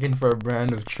mistaken for a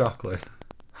brand of chocolate?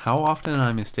 How often am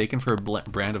I mistaken for a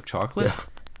brand of chocolate?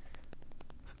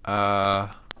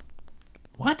 Yeah.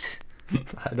 What?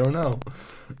 I don't know.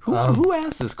 Who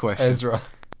asked this question? Ezra.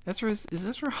 Is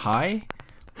Ezra high?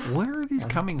 Where are these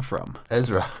coming from?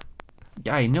 Ezra.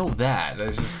 Yeah, I know that.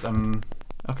 I just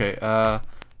okay.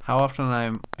 How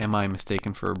often am I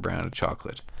mistaken for a brand of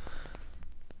chocolate?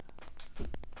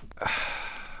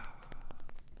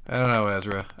 I don't know,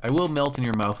 Ezra. I will melt in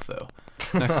your mouth though.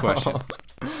 Next question.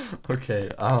 Okay.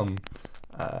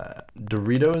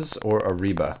 Doritos or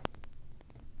Ariba?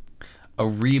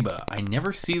 Ariba. I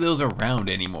never see those around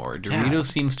anymore. Doritos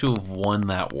seems to have won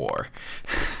that war.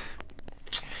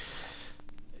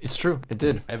 It's true. It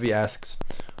did. Evie asks,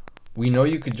 we know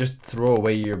you could just throw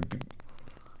away your...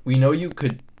 We know you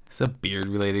could... It's a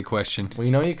beard-related question. We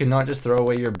know you could not just throw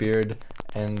away your beard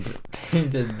and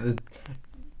painted the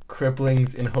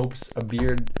cripplings in hopes a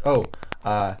beard... Oh,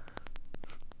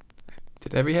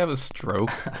 Did Evie have a stroke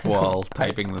while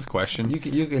typing this question? You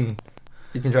can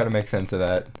try to make sense of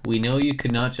that. We know you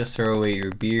could not just throw away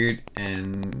your beard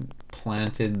and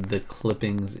planted the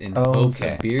clippings in hopes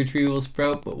a beard tree will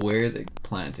sprout, but where is it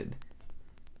planted?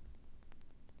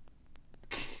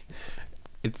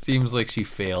 It seems like she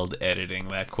failed editing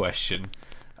that question.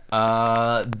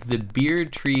 The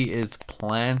beard tree is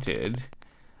planted.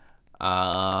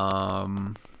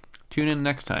 Tune in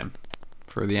next time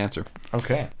for the answer.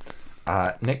 Okay.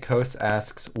 Nick Coase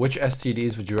asks, which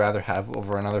STDs would you rather have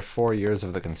over another 4 years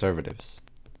of the Conservatives?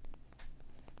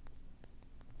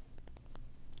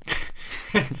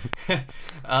 Do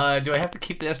I have to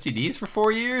keep the STDs for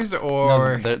 4 years,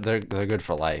 or No, they're good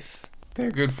for life.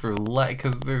 they're good for life?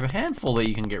 Because there's a handful that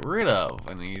you can get rid of,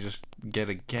 and then you just get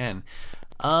again.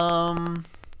 You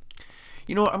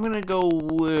know what? I'm gonna go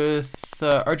with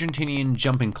Argentinian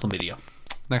jumping chlamydia.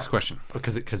 Next question.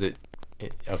 Because it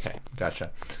okay,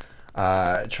 gotcha.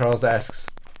 Charles asks,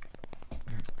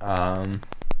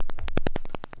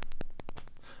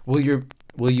 will you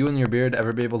and your beard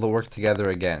ever be able to work together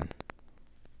again?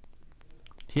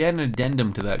 He had an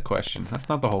addendum to that question. That's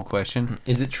not the whole question.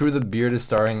 Is it true the beard is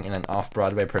starring in an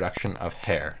off-Broadway production of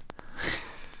Hair?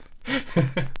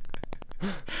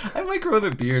 I might grow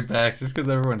the beard back just because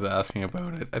everyone's asking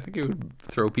about it. I think it would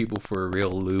throw people for a real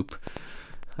loop.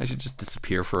 I should just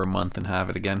disappear for a month and have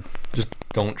it again. Just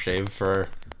don't shave for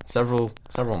several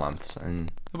months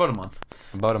and About a month.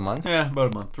 about a month. Yeah,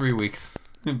 about a month. 3 weeks.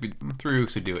 3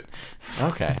 weeks would do it.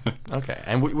 Okay.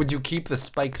 And would you keep the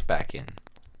spikes back in?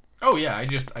 Oh yeah,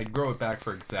 I'd grow it back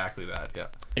for exactly that. Yeah.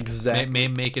 Exactly.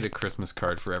 Make it a Christmas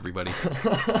card for everybody.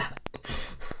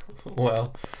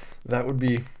 Well, that would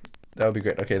be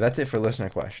great. Okay, that's it for listener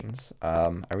questions.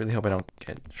 I really hope I don't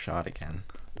get shot again.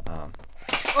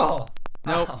 Oh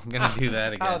Nope, I'm gonna do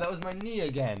that again. Oh, that was my knee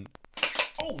again.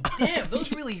 Oh damn,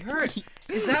 those really hurt.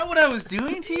 Is that what I was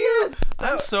doing to you? Yes,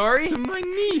 I'm sorry. to my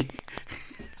knee.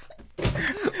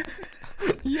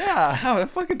 Yeah. Wow,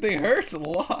 that fucking thing hurts a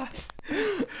lot.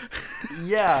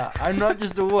 Yeah, I'm not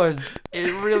just a wuss.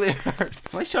 It really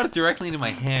hurts. I shot it directly into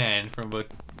my hand from about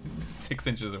 6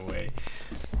 inches away.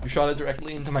 You shot it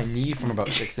directly into my knee from about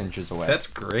 6 inches away. That's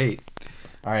great.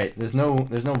 All right. There's no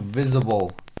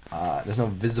visible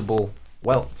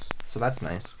welts, so that's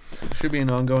nice. Should be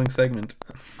an ongoing segment.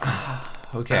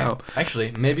 Okay. Ow.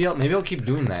 Actually, maybe I'll keep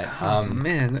doing that.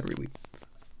 Man, that really.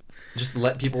 Just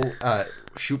let people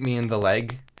shoot me in the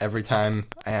leg every time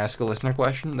I ask a listener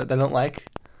question that they don't like.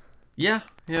 Yeah,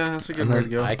 that's a good And way to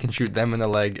then go. I can shoot them in the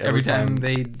leg Every time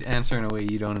they answer in a way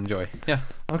you don't enjoy. Yeah.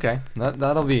 Okay,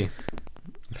 that'll be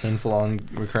a painful on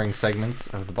recurring segments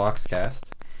of the Boxcast.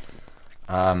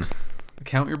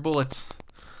 Count your bullets.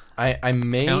 I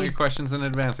may Count your questions in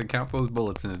advance and count those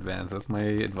bullets in advance. That's my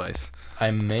advice.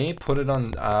 I may put it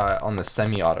on the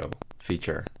semi-auto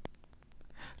feature.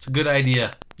 It's a good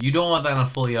idea. You don't want that on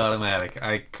fully automatic.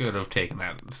 I could have taken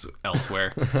that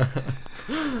elsewhere.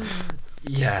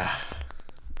 Yeah.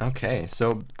 Okay,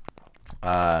 so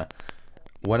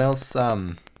what else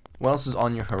is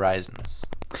on your horizons?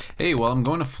 Hey, well, I'm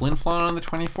going to Flin Flon on the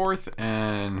 24th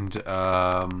and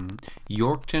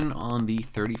Yorkton on the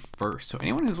 31st. So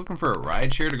anyone who's looking for a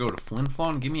ride share to go to Flin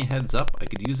Flon, give me a heads up. I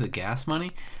could use the gas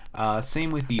money. Same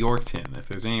with Yorkton. If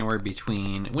there's anywhere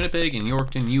between Winnipeg and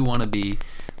Yorkton you want to be,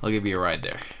 I'll give you a ride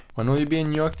there. When will you be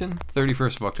in Yorkton?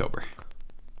 31st of October.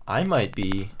 I might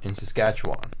be in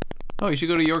Saskatchewan. Oh, you should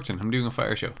go to Yorkton. I'm doing a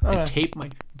fire show. Okay. I tape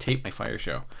my fire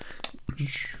show.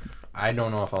 I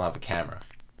don't know if I'll have a camera.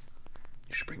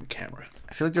 You should bring a camera.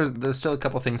 I feel like there's still a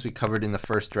couple things we covered in the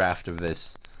first draft of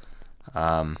this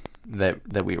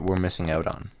that we're missing out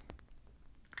on.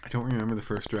 I don't remember the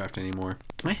first draft anymore.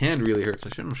 My hand really hurts. I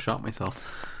shouldn't have shot myself.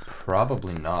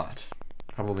 Probably not.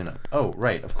 Oh,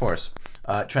 right, of course.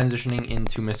 Transitioning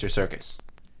into Mr. Circus.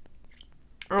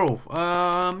 Oh,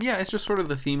 yeah, it's just sort of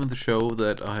the theme of the show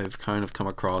that I've kind of come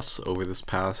across over this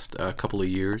past couple of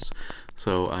years.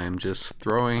 So I'm just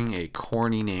throwing a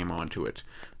corny name onto it.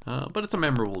 But it's a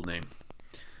memorable name.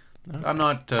 Okay.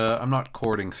 I'm not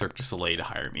courting Cirque du Soleil to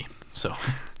hire me. So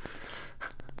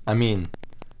I mean,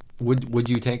 would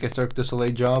you take a Cirque du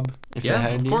Soleil job if they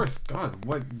had of you? course. God,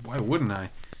 why wouldn't I?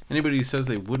 Anybody who says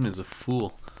they wouldn't is a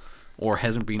fool or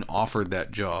hasn't been offered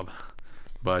that job.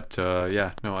 But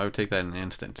yeah, no, I would take that in an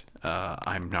instant.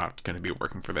 I'm not going to be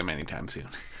working for them anytime soon.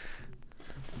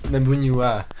 Maybe when you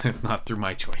It's not through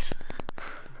my choice.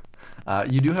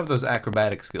 you do have those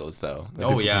acrobatic skills though. That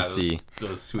people can see.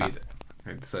 Those sweet.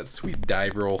 It's that sweet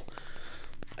dive roll.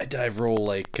 I dive roll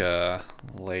like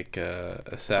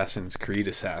Assassin's Creed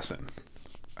assassin.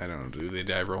 I don't know. Do they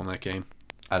dive roll in that game?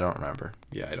 I don't remember.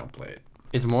 Yeah, I don't play it.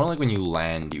 It's more like when you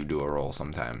land, you do a roll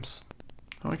sometimes.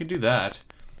 Oh, I can do that,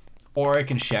 or I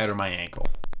can shatter my ankle.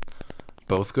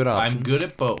 Both good options. I'm good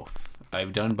at both.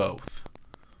 I've done both.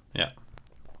 Yeah.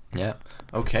 Yeah.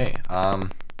 Okay.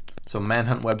 So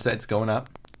Manhunt website's going up.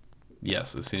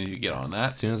 Yes, as soon as you get on that.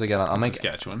 As soon as I get on, I'll make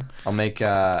Saskatchewan. I'll make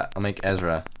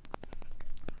Ezra.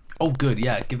 Oh, good.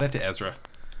 Yeah, give that to Ezra.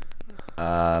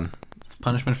 It's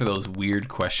punishment for those weird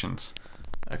questions.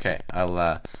 Okay,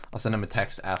 I'll send him a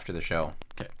text after the show.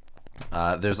 Okay.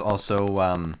 There's also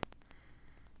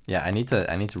I need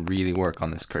to really work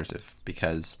on this cursive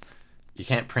because you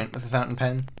can't print with a fountain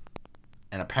pen,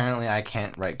 and apparently I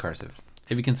can't write cursive.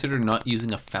 Have you considered not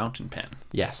using a fountain pen?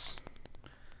 Yes.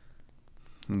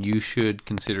 You should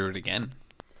consider it again.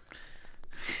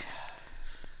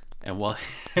 And while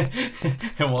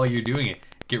you're doing it,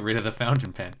 get rid of the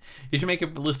fountain pen. You should make a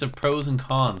list of pros and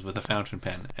cons with a fountain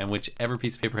pen, and whichever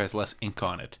piece of paper has less ink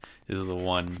on it is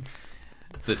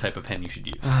the type of pen you should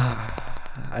use.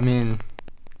 I mean,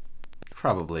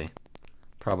 probably.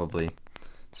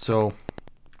 So,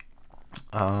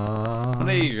 one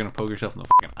day you're gonna poke yourself in the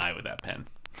fucking eye with that pen.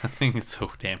 That thing is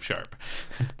so damn sharp.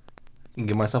 I can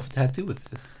give myself a tattoo with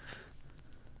this.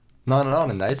 Not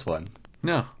a nice one.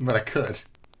 No. But I could.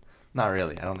 Not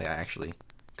really. I don't think I actually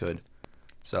could.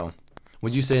 So,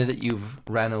 would you say that you've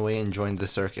ran away and joined the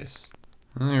circus?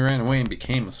 I ran away and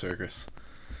became a circus.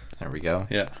 There we go.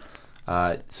 Yeah.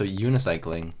 So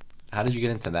unicycling, how did you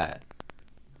get into that?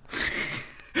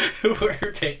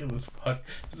 We're taking this fun.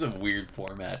 This is a weird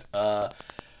format.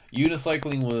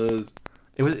 Unicycling was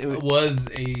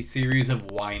a series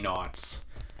of why nots.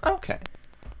 Okay.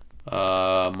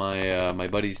 My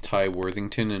buddies Ty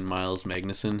Worthington and Miles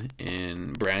Magnuson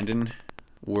in Brandon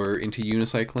were into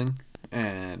unicycling,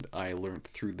 and I learned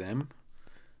through them.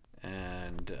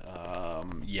 And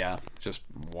just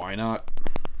why not?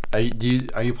 Are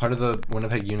you part of the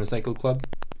Winnipeg Unicycle Club?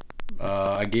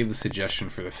 I gave the suggestion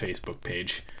for the Facebook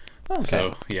page. Okay.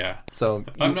 So yeah. So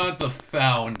I'm not the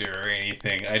founder or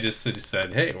anything. I just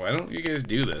said, hey, why don't you guys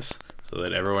do this so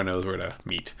that everyone knows where to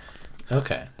meet?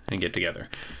 Okay. And get together.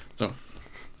 So.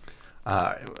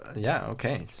 Yeah.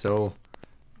 Okay. So,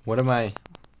 what am I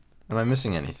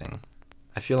missing anything?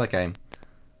 I feel like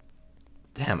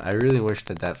Damn, I really wish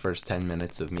that first 10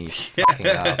 minutes of me fucking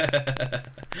up.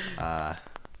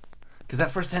 Because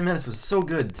that first 10 minutes was so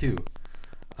good too.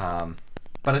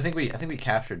 But I think we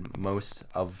captured most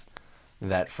of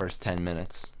that first 10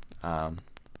 minutes. In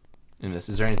this,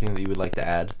 is there anything that you would like to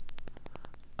add?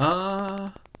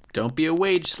 Don't be a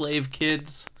wage slave,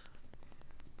 kids.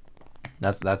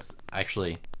 That's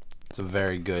actually, it's a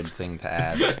very good thing to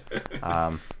add.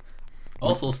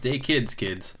 Also, stay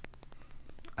kids.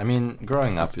 I mean,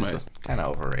 growing up is kind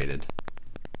of overrated.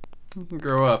 You can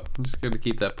grow up. You just got to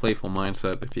keep that playful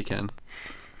mindset if you can.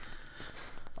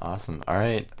 Awesome. All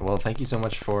right. Well, thank you so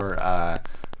much for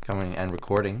coming and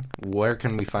recording. Where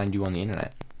can we find you on the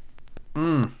internet?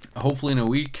 Hopefully in a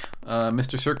week.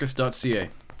 MrCircus.ca.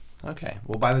 Okay.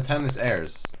 Well, by the time this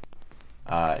airs,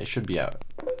 it should be out.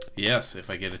 Yes, if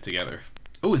I get it together.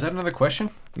 Oh, is that another question?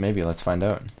 Maybe. Let's find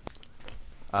out.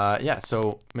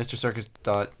 So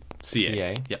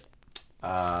MrCircus.ca. Yep.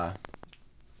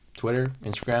 Twitter,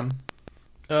 Instagram.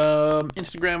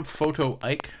 Instagram, Photo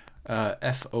Ike.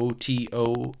 FOTOIKE.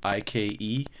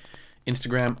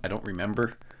 Instagram, I don't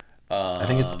remember. I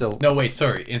think it's still... No, wait,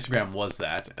 sorry. Instagram was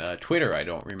that. Twitter, I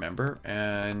don't remember.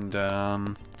 And, I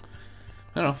don't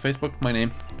know, Facebook, my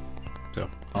name. So.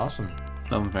 Awesome.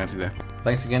 Nothing fancy there.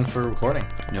 Thanks again for recording.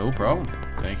 No problem.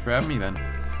 Thank you for having me, then.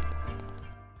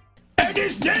 And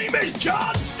his name is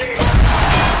John C.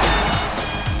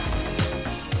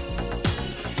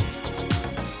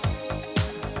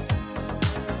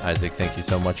 Isaac, thank you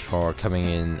so much for coming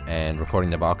in and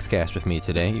recording the Boxcast with me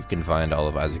today. You can find all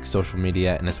of Isaac's social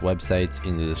media and his websites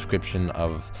in the description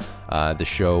of the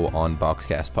show on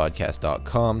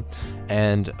boxcastpodcast.com.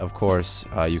 And, of course,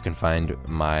 you can find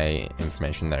my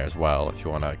information there as well if you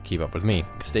want to keep up with me.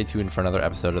 Stay tuned for another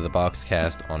episode of the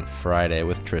Boxcast on Friday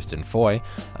with Tristan Foy.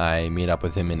 I meet up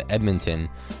with him in Edmonton,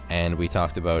 and we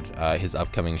talked about his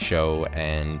upcoming show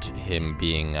and him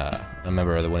being a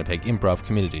member of the Winnipeg Improv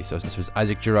community. So this was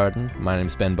Isaac Girardin. My name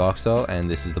is Ben Boxall, and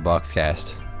this is the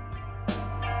Boxcast.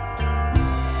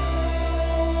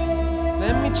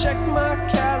 Let me check my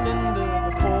calendar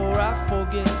before I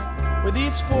forget where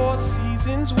these 4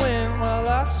 seasons went while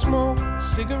I smoke a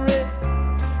cigarette.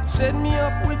 Set me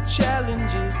up with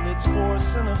challenges, let's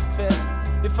force an effect.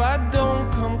 If I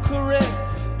don't come correct,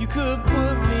 you could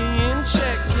put me in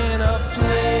check. Can I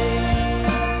play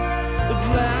the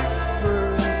black